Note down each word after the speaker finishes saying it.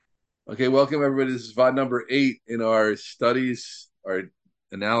Okay, welcome everybody. This is Vaad number 8 in our studies, our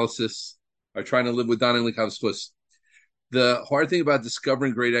analysis, our trying to live with Don and Likavskos. The hard thing about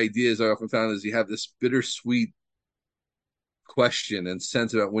discovering great ideas, I often found, is you have this bittersweet question and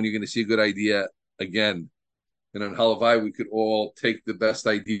sense about when you're going to see a good idea again. And on Halavai, we could all take the best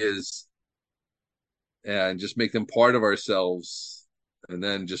ideas and just make them part of ourselves and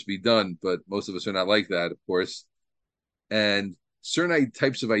then just be done. But most of us are not like that, of course. And certain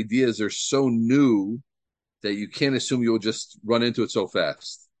types of ideas are so new that you can't assume you'll just run into it so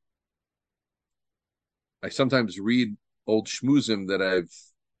fast. I sometimes read old shmuzim that I've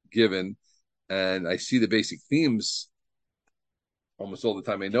given, and I see the basic themes almost all the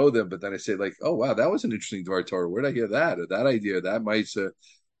time. I know them, but then I say like, "Oh wow, that was an interesting Dvar Torah. Where did I hear that? Or that idea, that might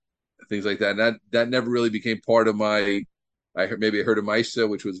things like that." And that never really became part of my. Maybe I heard a Maisa,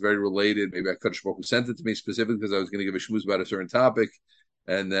 which was very related. Maybe I Kadosh Baruch Hu sent it to me specifically because I was going to give a shmuz about a certain topic,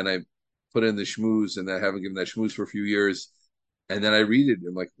 and then I put in the shmuz, and I haven't given that shmuz for a few years. And then I read it, and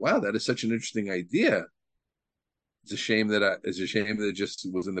I'm like, wow, that is such an interesting idea. It's a shame that it just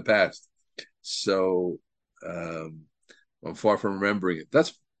was in the past. So I'm far from remembering it.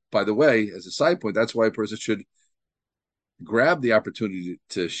 That's, by the way, as a side point, that's why a person should grab the opportunity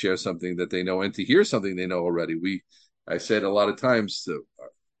to share something that they know and to hear something they know already. I said a lot of times,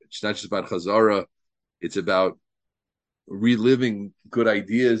 it's not just about Chazara, it's about reliving good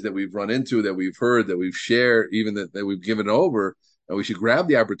ideas that we've run into, that we've heard, that we've shared, even that we've given over. And we should grab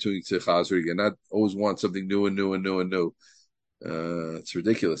the opportunity to Chazer again, not always want something new and new and new and new. It's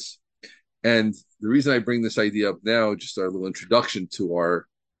ridiculous. And the reason I bring this idea up now, just our little introduction to our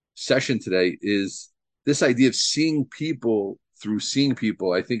session today, is this idea of seeing people through seeing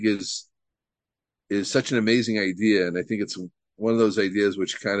people. I think is such an amazing idea, and I think it's one of those ideas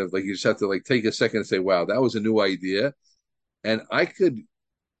which kind of like you just have to like take a second and say, "Wow, that was a new idea," and I could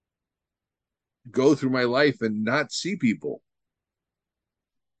go through my life and not see people.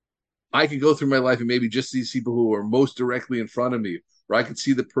 I could go through my life and maybe just see people who are most directly in front of me, or I could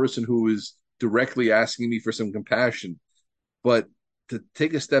see the person who is directly asking me for some compassion. But to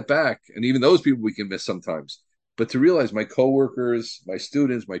take a step back, and even those people we can miss sometimes, but to realize my coworkers, my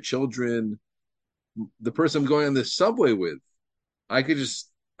students, my children, the person I'm going on the subway with, I could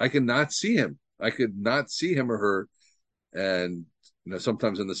not see him. I could not see him or her. And,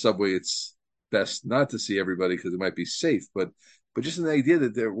 sometimes in the subway, it's best not to see everybody because it might be safe. But just an idea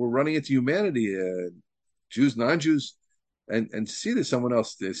that we're running into humanity, Jews, non-Jews, and see that someone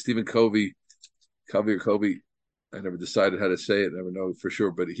else, Stephen Covey or Kobe, I never decided how to say it, never know for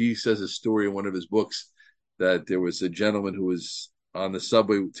sure, but he says a story in one of his books that there was a gentleman who was on the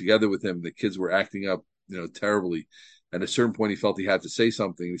subway together with him. The kids were acting up, terribly. At a certain point, he felt he had to say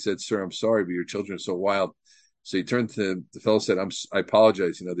something. He said, "Sir, I'm sorry, but your children are so wild." So he turned to the fellow, said, I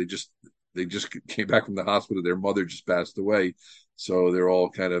apologize. They just came back from the hospital. Their mother just passed away, so they're all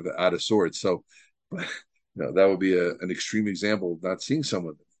kind of out of sorts. So, but, that would be an extreme example of not seeing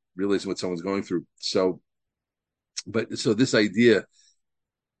someone, realizing what someone's going through. So this idea,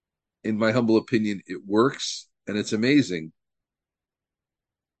 in my humble opinion, it works and it's amazing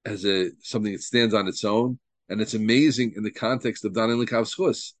as something that stands on its own, and it's amazing in the context of Danin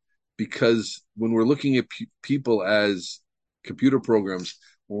Likavskos, because when we're looking at people as computer programs,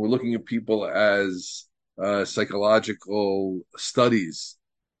 when we're looking at people as psychological studies,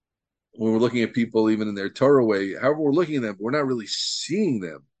 when we're looking at people even in their Torah way, however we're looking at them, we're not really seeing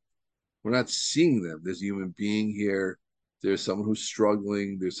them. We're not seeing them. There's a human being here. There's someone who's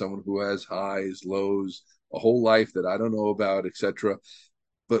struggling. There's someone who has highs, lows, a whole life that I don't know about, etc.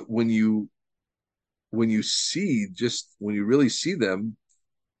 But when you when you really see them,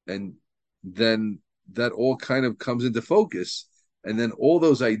 and then that all kind of comes into focus, and then all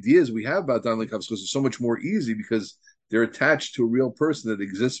those ideas we have about Don Lekovskos are so much more easy because they're attached to a real person that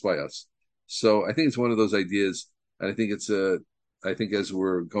exists by us. So I think it's one of those ideas, and I think as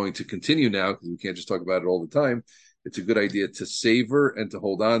we're going to continue now, because we can't just talk about it all the time, it's a good idea to savor and to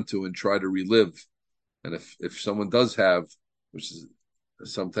hold on to and try to relive. And if someone does have, which is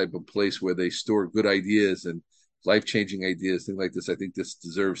some type of place where they store good ideas and life-changing ideas, things like this, I think this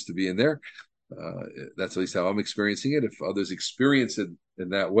deserves to be in there. That's at least how I'm experiencing it. If others experience it in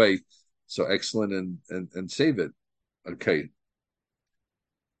that way, so excellent, and save it. Okay.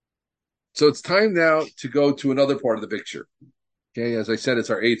 So it's time now to go to another part of the picture. Okay, as I said, it's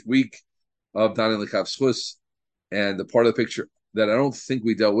our 8th week of Danin L'Kavskos, and the part of the picture that I don't think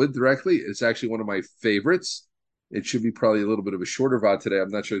we dealt with directly, it's actually one of my favorites. It should be probably a little bit of a shorter VOD today. I'm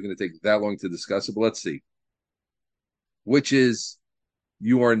not sure it's going to take that long to discuss it, but let's see. Which is,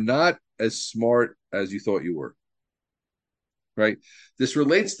 you are not as smart as you thought you were. right? This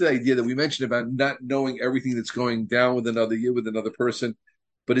relates to the idea that we mentioned about not knowing everything that's going down with another you, with another person,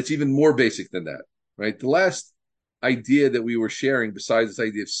 but it's even more basic than that, right? The last idea that we were sharing, besides this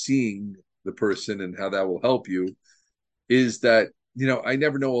idea of seeing the person and how that will help you, is that, I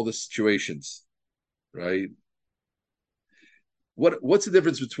never know all the situations, right? What's the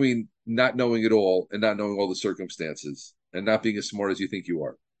difference between not knowing it all and not knowing all the circumstances and not being as smart as you think you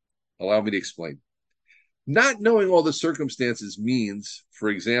are? Allow me to explain. Not knowing all the circumstances means, for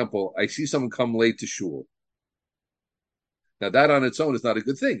example, I see someone come late to shul. Now, that on its own is not a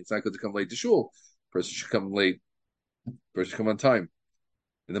good thing. It's not good to come late to shul. Person should come late. Person should come on time.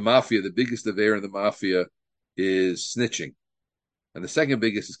 In the mafia, the biggest of air in the mafia is snitching. And the second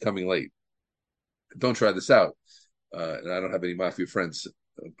biggest is coming late. Don't try this out. And I don't have any mafia friends,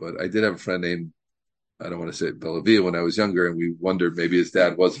 but I did have a friend named, I don't want to say Bellavia, when I was younger, and we wondered maybe his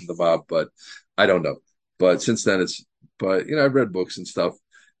dad was in the mob, but I don't know. But since then, I've read books and stuff,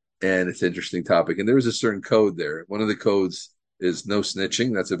 and it's an interesting topic. And there is a certain code there. One of the codes is no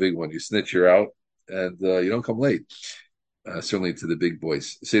snitching. That's a big one. You snitch, you're out, and you don't come late. Certainly to the big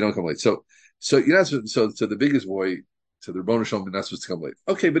boys, so you don't come late. So the biggest boy, to the Rabboni Shalom, not supposed to come late.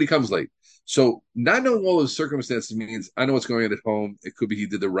 Okay, but he comes late. So not knowing all those circumstances means I know what's going on at home. It could be he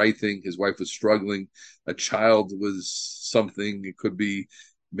did the right thing. His wife was struggling. A child was something. It could be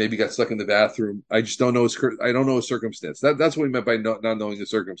maybe got stuck in the bathroom. I just don't know I don't know his circumstance. That's what we meant by not knowing the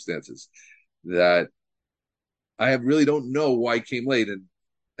circumstances. That I really don't know why he came late.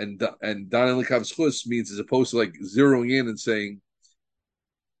 And Danan Likav Schus means, as opposed to like zeroing in and saying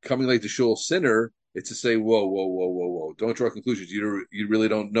coming late to shul sinner, it's to say, whoa. Don't draw conclusions. You really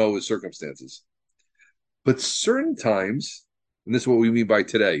don't know his circumstances. But certain times, and this is what we mean by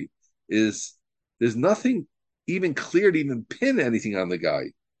today, is there's nothing even clear to even pin anything on the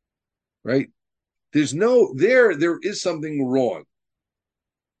guy, right? There is something wrong.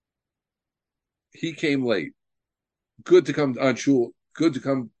 He came late. Good to come on shul. Good to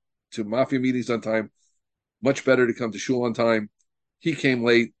come to mafia meetings on time. Much better to come to shul on time. He came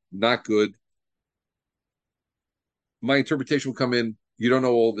late. Not good. My interpretation will come in. You don't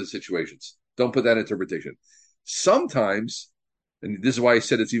know all of his situations. Don't put that interpretation. Sometimes, and this is why I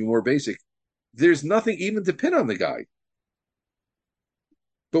said it's even more basic, there's nothing even to pin on the guy.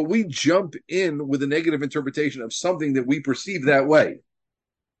 But we jump in with a negative interpretation of something that we perceive that way.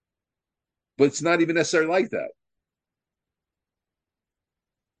 But it's not even necessarily like that.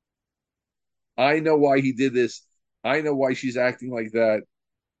 I know why he did this. I know why she's acting like that.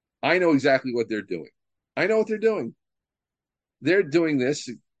 I know exactly what they're doing. I know what they're doing. They're doing this,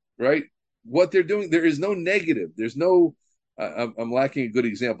 right? What they're doing, there is no negative. There's no, I'm lacking a good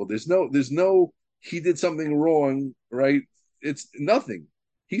example. There's no, he did something wrong, right? It's nothing.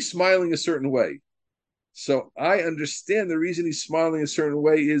 He's smiling a certain way. So I understand the reason he's smiling a certain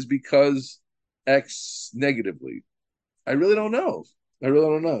way is because X negatively. I really don't know.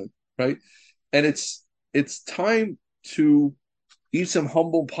 Right? And it's time to eat some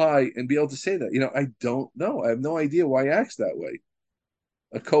humble pie and be able to say that. I don't know. I have no idea why he acts that way.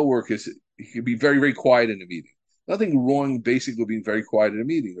 A coworker, he could be very, very quiet in a meeting. Nothing wrong, basically, being very quiet in a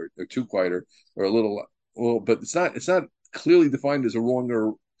meeting, or too quiet, or a little. Well, but it's not clearly defined as a wrong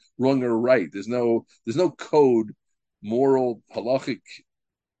or right. There's no code, moral, halachic,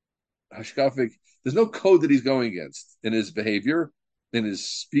 hashkafic. There's no code that he's going against in his behavior, in his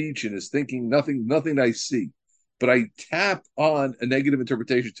speech, in his thinking. Nothing I see. But I tap on a negative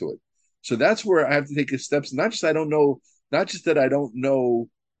interpretation to it. So that's where I have to take his steps. Not just that I don't know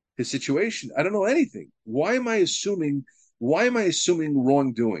his situation. I don't know anything. Why am I assuming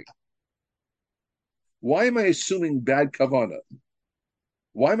wrongdoing? Why am I assuming bad kavana?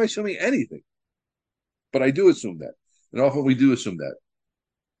 Why am I assuming anything? But I do assume that. And often we do assume that.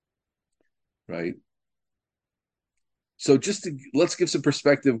 Right? So let's give some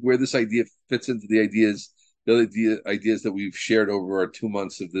perspective where this idea fits into the ideas that we've shared over our 2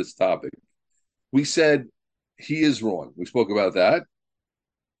 months of this topic. We said he is wrong. We spoke about that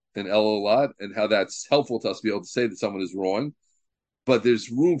and El a lot, and how that's helpful to us to be able to say that someone is wrong. But there's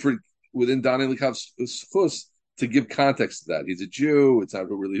room for within Danan Likav's Chus to give context to that. He's a Jew. It's not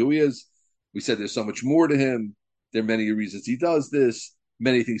really who he is. We said there's so much more to him. There are many reasons he does this.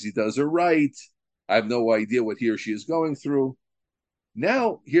 Many things he does are right. I have no idea what he or she is going through.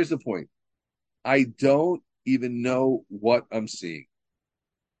 Now, here's the point. I don't even know what I'm seeing.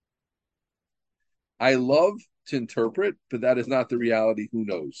 I love to interpret, but that is not the reality. Who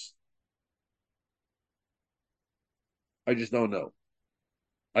knows? I just don't know.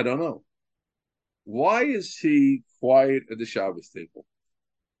 I don't know. Why is he quiet at the Shabbos table?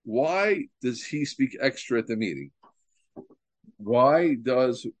 Why does he speak extra at the meeting? why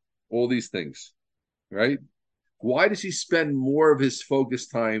does all these things, right? Why does he spend more of his focus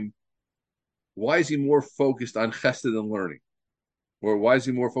time? Why is he more focused on chesed and learning? Or why is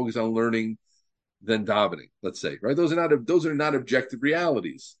he more focused on learning than davening, let's say, right? Those are not objective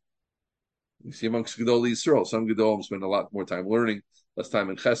realities. You see amongst Gedol Yisrael, some Gedolim spend a lot more time learning, less time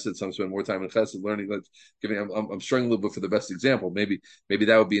in Chesed. Some spend more time in Chesed learning. I'm struggling a little bit for the best example. Maybe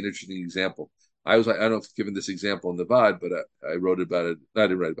that would be an interesting example. I don't know if I've given this example in the Vaad, but I wrote about it. I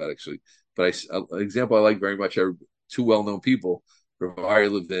didn't write about it actually, but an example I like very much are two well-known people, Rabbi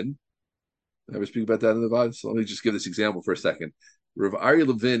Levin. I ever speak about that in the Vaad? So let me just give this example for a second. Rav Aryeh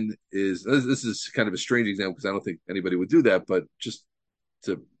Levin this is kind of a strange example because I don't think anybody would do that, but just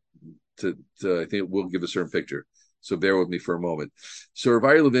to I think it will give a certain picture. So bear with me for a moment. So Rav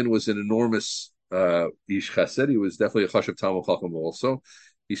Aryeh Levin was an enormous ish chesed. He was definitely a chashav Talmud Chacham also.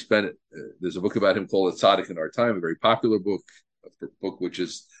 He spent there's a book about him called Tzaddik in Our Time, a very popular book which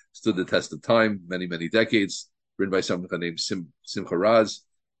has stood the test of time, many decades, written by someone named Simcha Raz,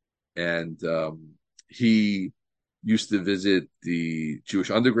 and he used to visit the Jewish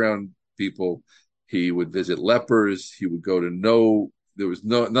underground people. He would visit lepers. He would go to there was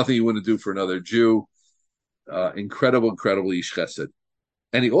nothing he wouldn't do for another Jew. Incredible ish chesed.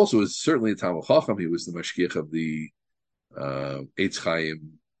 And he also was certainly a Talmud Chacham. He was the mashgiach of the Eitz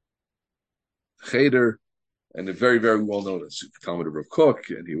Chaim Cheder, and a very well known Talmud of Rav Kook.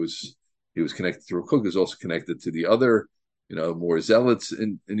 And he was connected to Rav Kook. He was also connected to the other, more zealots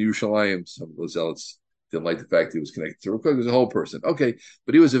in Yerushalayim. Some of those zealots didn't like the fact he was connected to Rav Kook. He was a whole person. Okay,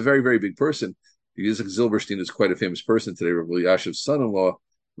 but he was a very big person. Yitzhak Zilberstein is quite a famous person today. Rabbi Yashiv's son-in-law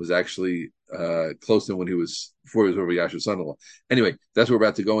was actually close to him before he was Rabbi Yashiv's son-in-law. Anyway, that's what we're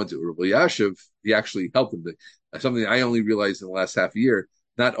about to go into. Rabbi Yashiv, he actually helped him. Something I only realized in the last half year,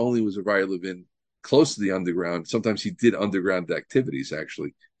 not only was Rabbi Levin close to the underground, sometimes he did underground activities,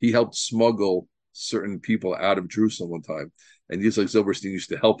 actually. He helped smuggle certain people out of Jerusalem one time. And Yitzhak Zilberstein used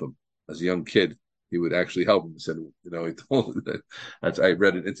to help him as a young kid. He would actually help him. He said, he told him that. I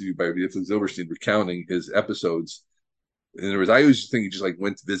read an interview by Yitzhak Zilberstein recounting his episodes. In other words, I always think he just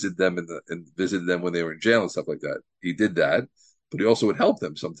went to visit them and visited them when they were in jail and stuff like that. He did that, but he also would help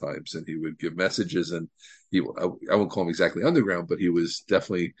them sometimes, and he would give messages. And I won't call him exactly underground, but he was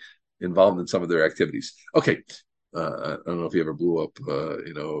definitely involved in some of their activities. Okay, I don't know if he ever blew up,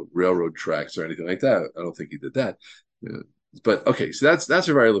 railroad tracks or anything like that. I don't think he did that. But okay, so that's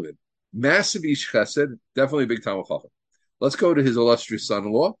Rabbi Levin. Massive ish chesed, definitely a big Talmud Chacham. Let's go to his illustrious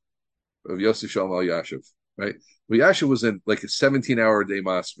son-in-law, of Yosef Shalom Al Yashiv, right? Well, Yashiv was in a 17-hour a day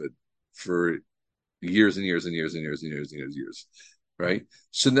masmid for years and years, right?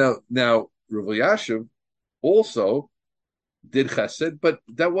 So now Rav Yashiv also did chesed, but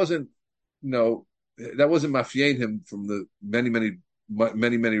that wasn't mafyein him from the many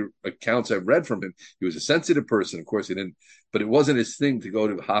accounts I've read from him. He was a sensitive person. Of course, he didn't, but it wasn't his thing to go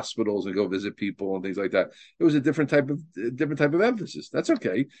to hospitals and go visit people and things like that. It was a different type of emphasis. That's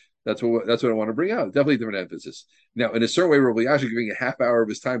okay. That's what I want to bring out. Definitely different emphasis. Now, in a certain way, Rabbi Yashiv giving a half hour of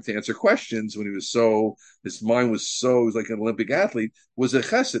his time to answer questions when his mind was so, he was like an Olympic athlete, was a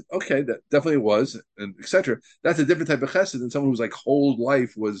chesed. Okay, that definitely was, and etc. That's a different type of chesed than someone whose whole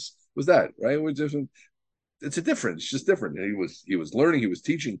life was that, right? It was different. It's just different. He was learning, he was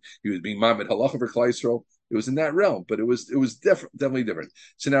teaching, he was being Mamed Halacha for Klal Yisrael. It was in that realm, but it was definitely different.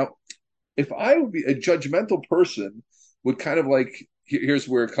 So now, if I would be a judgmental person, would kind of here's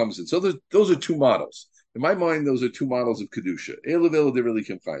where it comes in. So those are two models. In my mind, those are two models of Kedusha.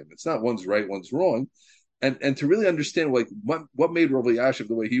 It's not one's right, one's wrong. And to really understand what made Rabbi Yashiv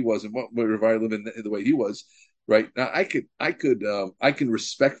the way he was and what made Rabbi Levin the way he was, right? Now I can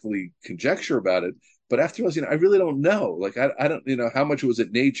respectfully conjecture about it. But after all, I really don't know. I don't, how much was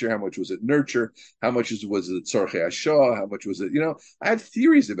it nature? How much was it nurture? How much was it tzorchei hashah? How much was it, I had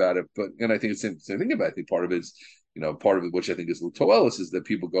theories about it, and I think it's the same thing about it. I think part of it, which I think is Toelis, is that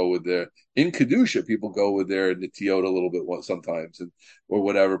people go with in Kedusha, people go with their Nitiyot a little bit sometimes or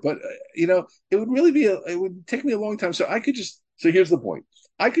whatever. But, it would really it would take me a long time. So here's the point.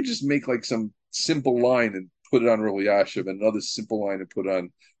 I could just make some simple line and put it on Rabbi Yashiv, and another simple line and put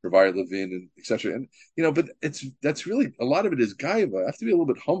on Rabbi Levin, and etc. And but that's really a lot of it is gaiva. I have to be a little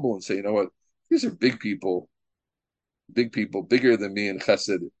bit humble and say, you know what, these are big people, bigger than me in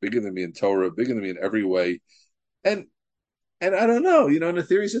Chesed, bigger than me in Torah, bigger than me in every way. And I don't know, and a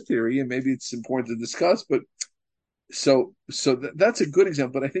theory is a theory, and maybe it's important to discuss. But so that's a good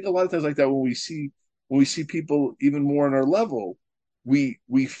example. But I think a lot of times like that, when we see people even more on our level, we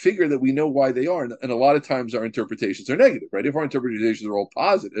figure that we know why they are, and a lot of times our interpretations are negative, right? If our interpretations are all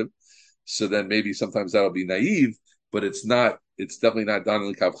positive, so then maybe sometimes that'll be naive, but it's not it's definitely not done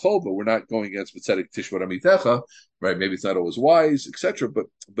in the Kavchol, but we're not going against Mitzedek Tishvat Amitecha, right? Maybe it's not always wise, etc.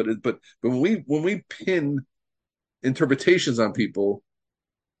 But when we pin interpretations on people,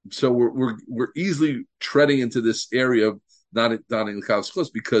 so we're easily treading into this area of not donning the Kavchol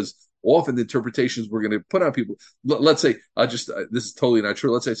because often the interpretations we're going to put on people. Let's say this is totally not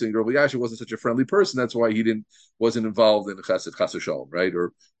true. Let's say saying Rabbi Yasha wasn't such a friendly person, that's why he wasn't involved in Chas Shalom, right?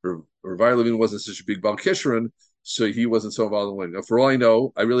 Or Rabbi Levine wasn't such a big Bal Kishron, so he wasn't so involved in winning. Now, for all I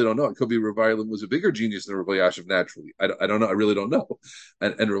know, I really don't know. It could be Rabbi Levine was a bigger genius than Rabbi Yasha naturally. I don't know. I really don't know.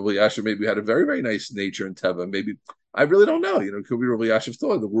 And Rabbi Yasha maybe had a very, very nice nature in Teva. Maybe I really don't know. It could be Rabbi Yashiv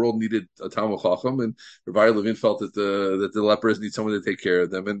thought the world needed a Talmud Chacham, and Rabbi Levine felt that the lepers need someone to take care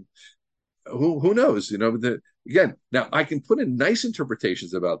of them, and who knows? But again, now I can put in nice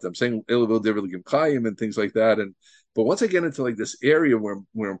interpretations about them, saying Ilavil Deviligim Chaim and things like that. But once I get into like this area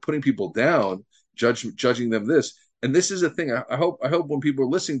where I'm putting people down, judging them and this is a thing. I hope when people are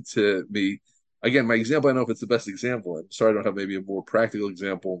listening to me, again, my example, I don't know if it's the best example. I'm sorry I don't have maybe a more practical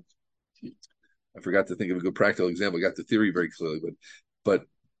example. I forgot to think of a good practical example. I got the theory very clearly, but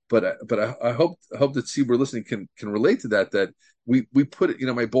I hope that we're listening can relate to that we put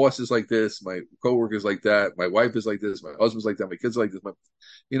it, my boss is like this, my coworker is like that, my wife is like this, my husband's like that, my kids are like this.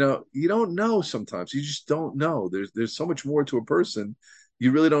 You don't know sometimes. You just don't know. There's so much more to a person.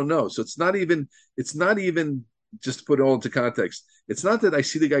 You really don't know. So it's not even just to put it all into context. It's not that I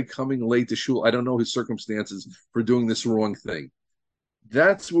see the guy coming late to shul. I don't know his circumstances for doing this wrong thing.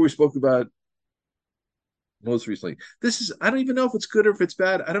 That's what we spoke about most recently. I don't even know if it's good or if it's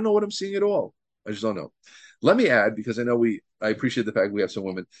bad. I don't know what I'm seeing at all. I just don't know. Let me add, because I know I appreciate the fact we have some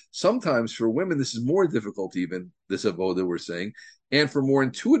women. Sometimes for women, this is more difficult, even this avoda we're saying. And for more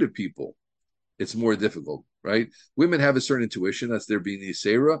intuitive people, it's more difficult, right? Women have a certain intuition. That's their being the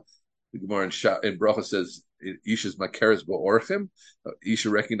Yisera. The Gemara in Bracha says, Isha's makeres ba'orchim. Isha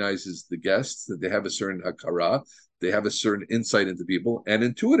recognizes the guests, that they have a certain hakara. They have a certain insight into people. And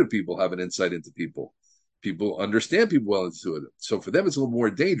intuitive people have an insight into people. People understand people well intuitive. So for them, it's a little more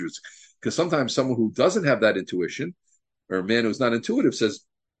dangerous because sometimes someone who doesn't have that intuition, or a man who's not intuitive, says,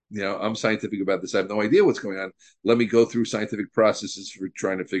 I'm scientific about this. I have no idea what's going on. Let me go through scientific processes for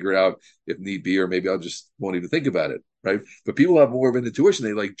trying to figure out if need be, or maybe I'll just won't even think about it, right? But people have more of an intuition.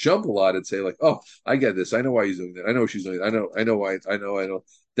 They like jump a lot and say like, oh, I get this. I know why he's doing that. I know what she's doing that. I know why. I know.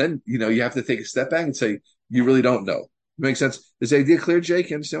 Then, you have to take a step back and say, you really don't know. Makes sense? Is the idea clear, Jake?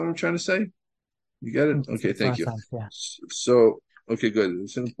 You understand what I'm trying to say? You got it? Okay, thank you. Yeah. So, okay, good.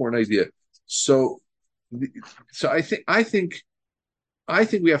 It's an important idea. So I think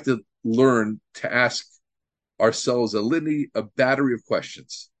we have to learn to ask ourselves a battery of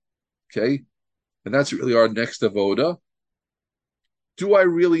questions. Okay? And that's really our next avoda. Do I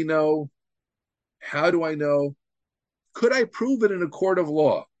really know? How do I know? Could I prove it in a court of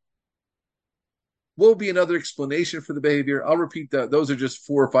law? Will be another explanation for the behavior. I'll repeat that. Those are just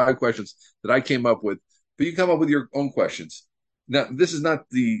 4 or 5 questions that I came up with, but you come up with your own questions. Now, this is not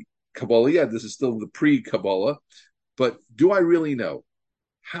the Kabbalah yet. This is still the pre-Kabbalah. But do I really know?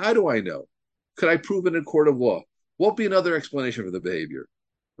 How do I know? Could I prove it in a court of law? Won't be another explanation for the behavior,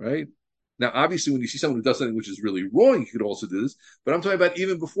 right? Now, obviously, when you see someone who does something which is really wrong, you could also do this. But I'm talking about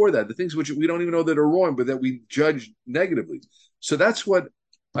even before that, the things which we don't even know that are wrong, but that we judge negatively. So that's what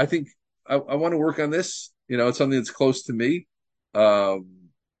I think. I want to work on this. It's something that's close to me.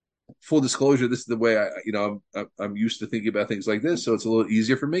 Full disclosure, this is the way I'm used to thinking about things like this, so it's a little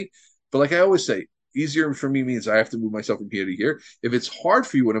easier for me. But like I always say, easier for me means I have to move myself from here to here. If it's hard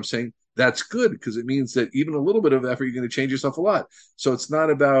for you, what I'm saying, that's good, because it means that even a little bit of effort, you're going to change yourself a lot. So it's not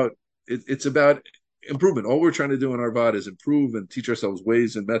about it's about improvement. All we're trying to do in our Vaad is improve and teach ourselves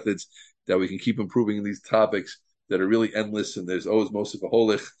ways and methods that we can keep improving in these topics that are really endless. And there's always most of a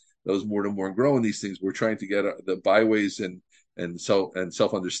holich. Those more and more and grow in these things. We're trying to get the byways and self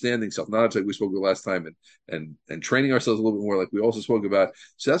understanding, self knowledge, like we spoke about last time, and training ourselves a little bit more, like we also spoke about.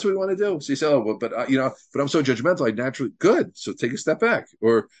 So that's what we want to do. So you say, but I'm so judgmental. I naturally good. So take a step back,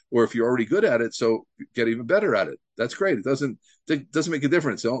 or if you're already good at it, so get even better at it. That's great. It doesn't make a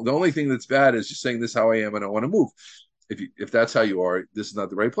difference. The only thing that's bad is just saying this is how I am and I want to move. If that's how you are, this is not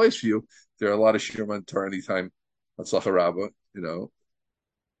the right place for you. There are a lot of shirman tar anytime on Sacharabba,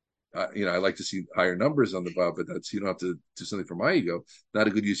 I like to see higher numbers on the Vaad, but that's, you don't have to do something for my ego. Not a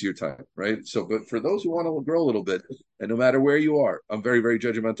good use of your time, right? So, but for those who want to grow a little bit, and no matter where you are, I'm very, very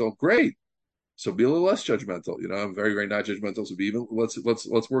judgmental. Great. So be a little less judgmental. I'm very, very not judgmental. So be even.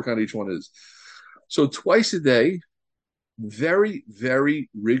 Let's work on each one. Is so twice a day, very, very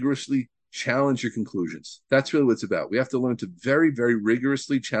rigorously challenge your conclusions. That's really what it's about. We have to learn to very, very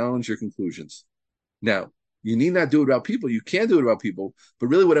rigorously challenge your conclusions. Now, You need not do it about people. You can do it about people. But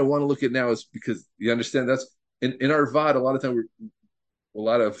really what I want to look at now is, because you understand that's in our VOD, a lot of time a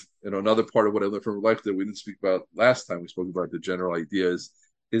lot of, another part of what I learned from life that we didn't speak about last time we spoke about the general ideas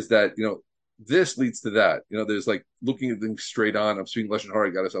is that, this leads to that. There's like looking at things straight on. I'm speaking Lashon Hara,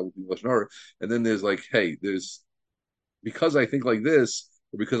 I got to stop looking Lashon Hara. And then there's like, hey, there's, because I think like this,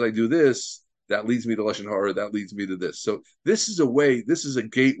 or because I do this, that leads me to Lashon Hara, that leads me to this. So this is a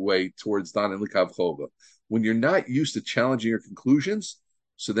gateway towards Dan and Likav Chova. When you're not used to challenging your conclusions,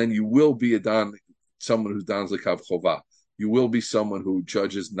 so then you will be a Dan, someone who's Dan's Likav Chova. You will be someone who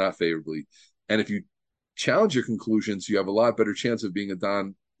judges not favorably. And if you challenge your conclusions, you have a lot better chance of being a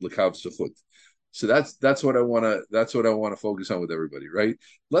Dan Likav Zechut. So that's what I want to focus on with everybody, right?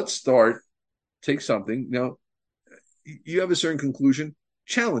 Let's start. Take something. You have a certain conclusion,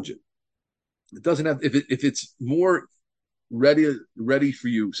 challenge it. It doesn't have, if it's more ready for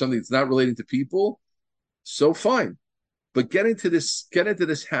you, something that's not relating to people, so fine. But get into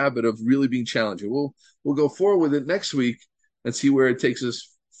this habit of really being challenging. We'll go forward with it next week and see where it takes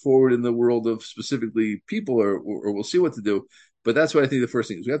us forward in the world of specifically people, or we'll see what to do. But that's what I think the first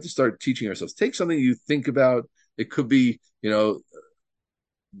thing is. We have to start teaching ourselves. Take something you think about. It could be, it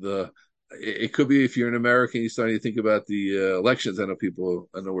could be if you're an American, you're starting to think about the elections. I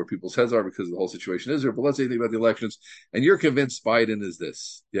know where people's heads are because of the whole situation is there. But let's say you think about the elections, and you're convinced Biden is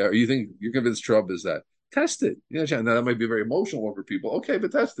this, yeah, or you think you're convinced Trump is that. Test it. Now that might be very emotional over people. Okay,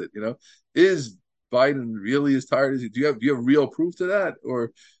 but test it. Is Biden really as tired as he? Do you have real proof to that,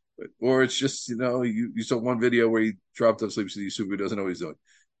 or it's just you saw one video where he dropped off sleep, so you assume he doesn't know what he's doing.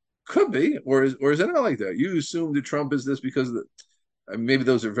 Could be, or is it not like that? You assume that Trump is this because of the. Maybe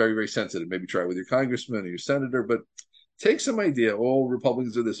those are very, very sensitive. Maybe try it with your congressman or your senator, but take some idea. All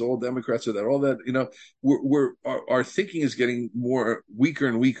Republicans are this, all Democrats are that, all that. Our thinking is getting weaker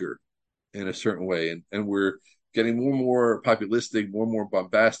and weaker in a certain way, and we're getting more and more populistic, more and more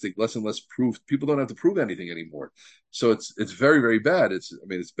bombastic, less and less proof. People don't have to prove anything anymore. So it's very, very bad. It's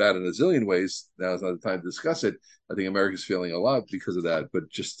bad in a zillion ways. Now is not the time to discuss it. I think America's failing a lot because of that. But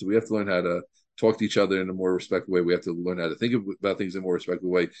just we have to learn how to talk to each other in a more respectful way. We have to learn how to think about things in a more respectful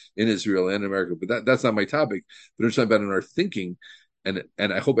way in Israel and America. But that's not my topic. But I'm talking about in our thinking, and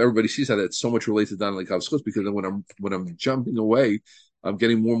I hope everybody sees how that's so much related to Don Lekav's schus, because when I'm jumping away, I'm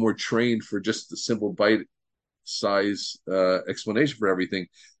getting more and more trained for just a simple bite size explanation for everything.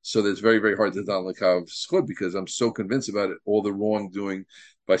 So that's very, very hard to Don Lekav's schus because I'm so convinced about it, all the wrongdoing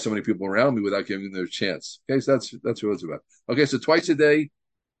by so many people around me without giving them their chance. Okay, so that's what it's about. Okay, so twice a day,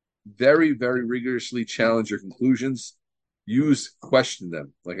 very, very rigorously challenge your conclusions. Question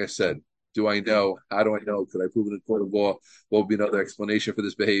them. Like I said, do I know? How do I know? Could I prove it in court of law? What would be another explanation for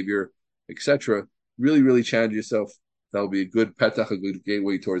this behavior, etc.? Really, really challenge yourself. That'll be a good petach, a good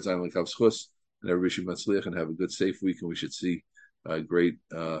gateway towards Zayin L'Kav Schus. And everybody should matzliach and have a good, safe week. And we should see great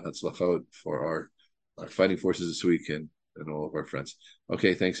hatzlachot for our fighting forces this week and all of our friends.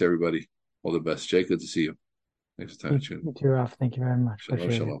 Okay, thanks everybody. All the best. Jay, good to see you. Thanks for time. You too, Ralph. Thank you very much. Shalom,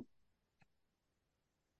 Appreciate it. shalom.